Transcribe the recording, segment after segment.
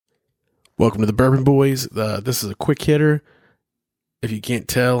Welcome to the Bourbon Boys. This is a quick hitter. If you can't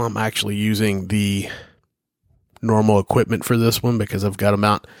tell, I'm actually using the normal equipment for this one because I've got them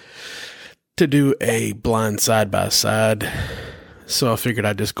out to do a blind side-by-side. So I figured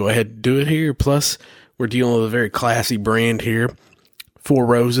I'd just go ahead and do it here. Plus, we're dealing with a very classy brand here, Four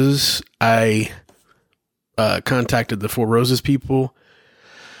Roses. I contacted the Four Roses people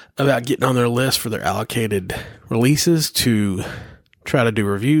about getting on their list for their allocated releases to try to do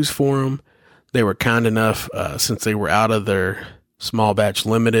reviews for them. They were kind enough, since they were out of their small batch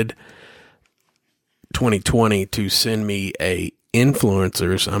limited 2020, to send me a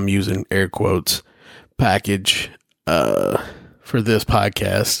influencers, I'm using air quotes, package for this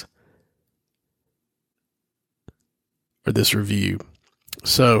podcast or this review.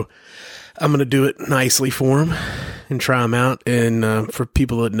 So I'm going to do it nicely for them and try them out. And for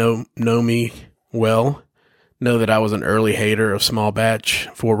people that know me well, know that I was an early hater of small batch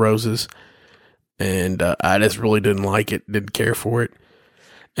Four Roses. And I just really didn't like it, didn't care for it.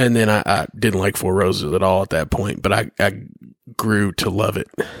 And then I didn't like Four Roses at all at that point, but I grew to love it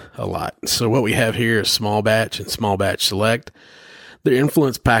a lot. So what we have here is small batch and small batch select. Their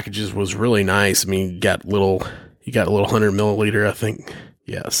influence packages was really nice. I mean, you got a little 100 milliliter, I think,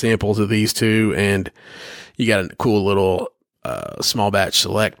 samples of these two, and you got a cool little small batch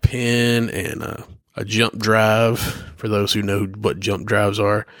select pin and a jump drive. For those who know what jump drives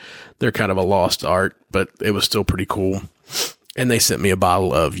are, they're kind of a lost art, but it was still pretty cool. And they sent me a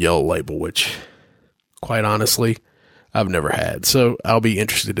bottle of Yellow Label, which, quite honestly, I've never had. So I'll be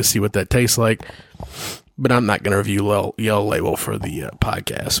interested to see what that tastes like. But I'm not going to review Yellow Label for the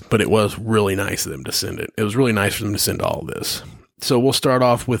podcast. But it was really nice of them to send it. It was really nice for them to send all of this. So we'll start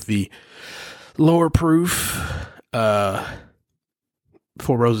off with the lower proof Four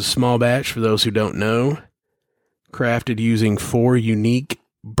Roses Small Batch. For those who don't know, crafted using 4 unique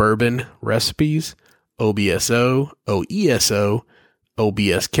bourbon recipes: OBSO, OESO,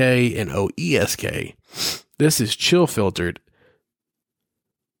 OBSK, and OESK. This is chill filtered,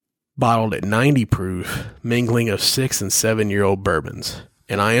 bottled at 90 proof, mingling of 6 and 7-year-old bourbons.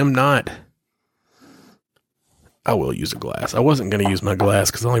 And I will use a glass. I wasn't going to use my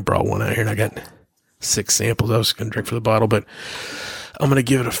glass because I only brought one out here and I got 6 samples. I was going to drink for the bottle, but I'm going to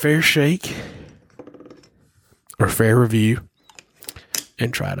give it a fair shake or fair review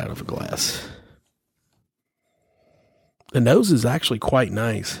and try it out of a glass. The nose is actually quite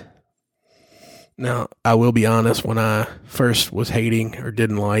nice. Now, I will be honest, when I first was hating or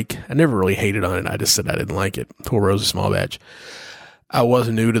didn't like, I never really hated on it. I just said I didn't like it. Four Roses Small Batch. I was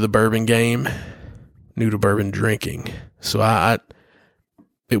new to the bourbon game, new to bourbon drinking. So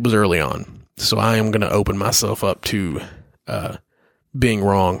it was early on. So I am going to open myself up to being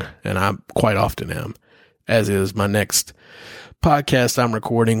wrong. And I quite often am, as is my next podcast I'm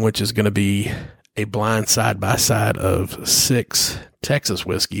recording, which is going to be a blind side-by-side of 6 Texas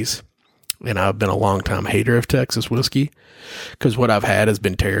whiskeys. And I've been a long-time hater of Texas whiskey because what I've had has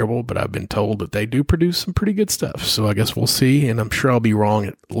been terrible, but I've been told that they do produce some pretty good stuff. So I guess we'll see, and I'm sure I'll be wrong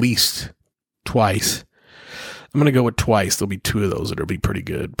at least twice. I'm going to go with twice. There'll be 2 of those that'll be pretty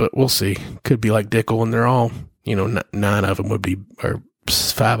good, but we'll see. Could be like Dickel, and they're all, 9 of them would be, or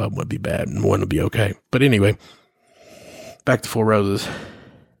 5 of them would be bad, and 1 would be okay. But anyway, back to Four Roses.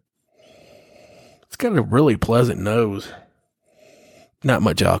 It's got a really pleasant nose. Not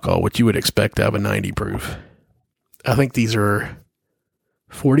much alcohol, which you would expect out of a 90 proof. I think these are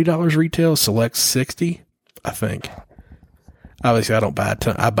 $40 retail, select $60, I think. Obviously, I don't buy a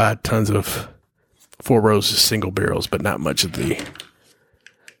ton. I buy tons of Four Roses single barrels, but not much of the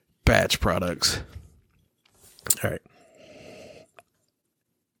batch products. All right.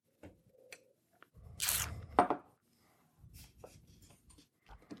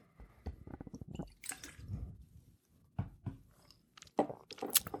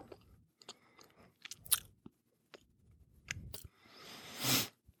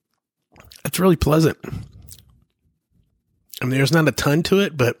 It's really pleasant. I mean, there's not a ton to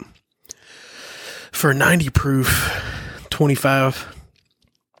it, but for a 90 proof, $25,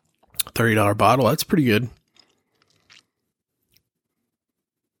 $30 bottle, that's pretty good.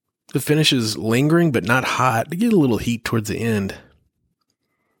 The finish is lingering, but not hot. You get a little heat towards the end.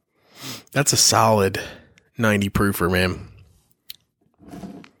 That's a solid 90 proofer, man.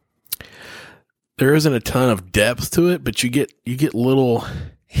 There isn't a ton of depth to it, but you get little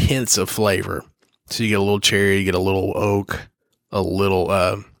hints of flavor. So you get a little cherry, you get a little oak, a little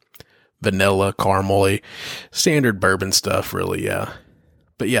vanilla, caramely, standard bourbon stuff, really, yeah.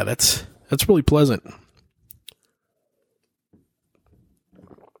 But yeah, that's really pleasant.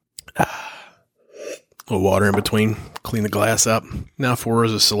 A little water in between, clean the glass up. Now Four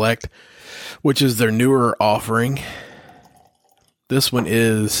Roses Select, which is their newer offering. This one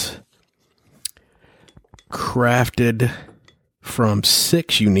is crafted from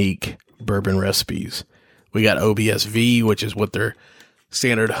 6 unique bourbon recipes. We got OBSV, which is what their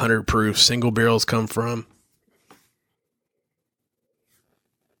standard 100 proof single barrels come from.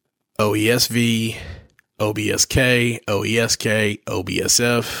 OESV, OBSK, OESK,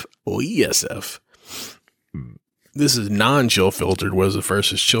 OBSF, OESF. This is non-chill filtered, whereas the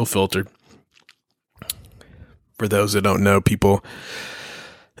first is chill filtered. For those that don't know, people,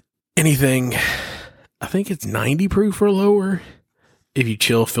 anything, I think it's 90 proof or lower. If you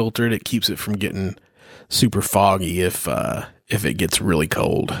chill filter it, it keeps it from getting super foggy if it gets really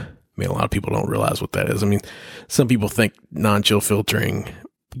cold. I mean, a lot of people don't realize what that is. I mean, some people think non-chill filtering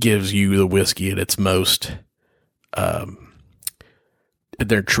gives you the whiskey at its most, at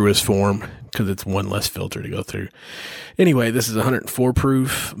their truest form, because it's one less filter to go through. Anyway, this is 104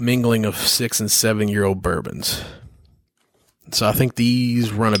 proof mingling of 6 and 7 year old bourbons. So I think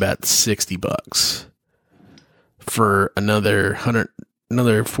these run about $60 for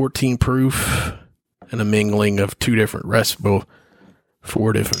another 14 proof and a mingling of 2 different recipes,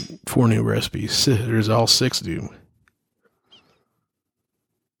 4 new recipes. There's all 6 do.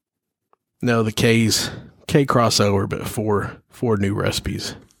 No, the K crossover, but 4 new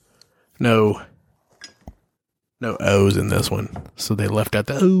recipes. No O's in this one, so they left out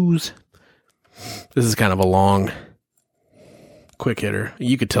the O's. This is kind of a long, quick hitter.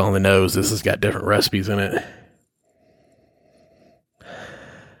 You could tell on the nose this has got different recipes in it.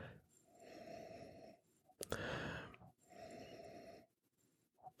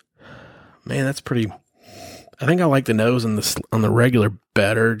 Man, that's pretty. I think I like the nose on the regular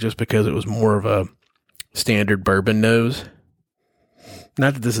better, just because it was more of a standard bourbon nose.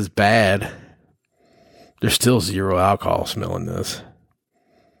 Not that this is bad. There's still 0 alcohol smell in this.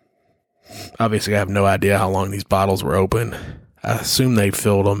 Obviously, I have no idea how long these bottles were open. I assume they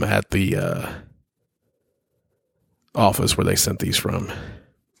filled them at the office where they sent these from.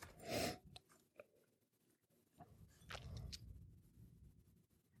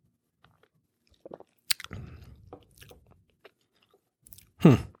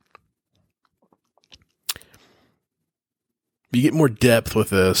 You get more depth with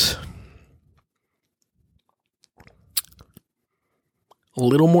this. A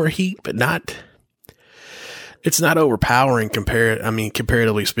little more heat, but it's not overpowering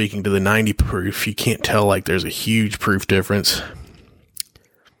comparatively speaking to the 90 proof. You can't tell like there's a huge proof difference.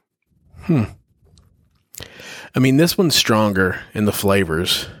 I mean, this one's stronger in the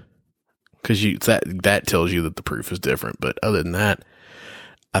flavors because that tells you that the proof is different. But other than that,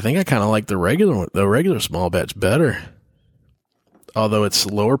 I think I kind of like the regular small batch better. Although it's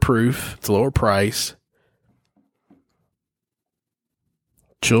lower proof, it's lower price.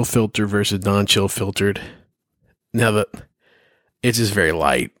 Chill filter versus non-chill filtered. Now that it's just very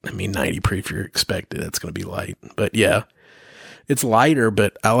light. I mean, 90 proof, you're expected it's going to be light. But yeah, it's lighter,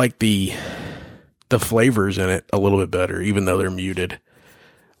 but I like the flavors in it a little bit better, even though they're muted.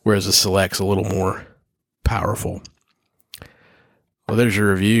 Whereas the Select's a little more powerful. Well, there's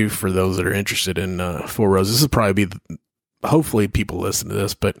your review for those that are interested in Four Roses. This will probably be, hopefully people listen to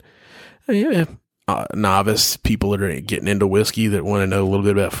this, but yeah, novice people that are getting into whiskey that want to know a little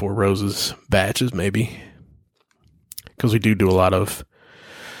bit about Four Roses batches, maybe. Because we do a lot of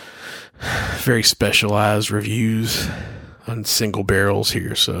very specialized reviews on single barrels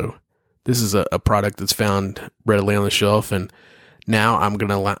here. So this is a product that's found readily on the shelf. And now I'm not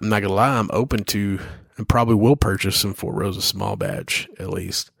going to lie, I'm open to and probably will purchase some Four Roses small batch at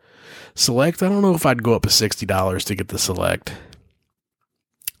least. Select, I don't know if I'd go up to $60 to get the Select.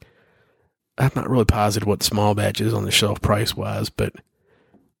 I'm not really positive what small batch is on the shelf price wise, but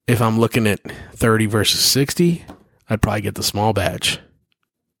if I'm looking at 30 versus 60, I'd probably get the small batch.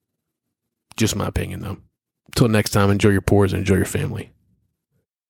 Just my opinion though. Until next time, enjoy your pours and enjoy your family.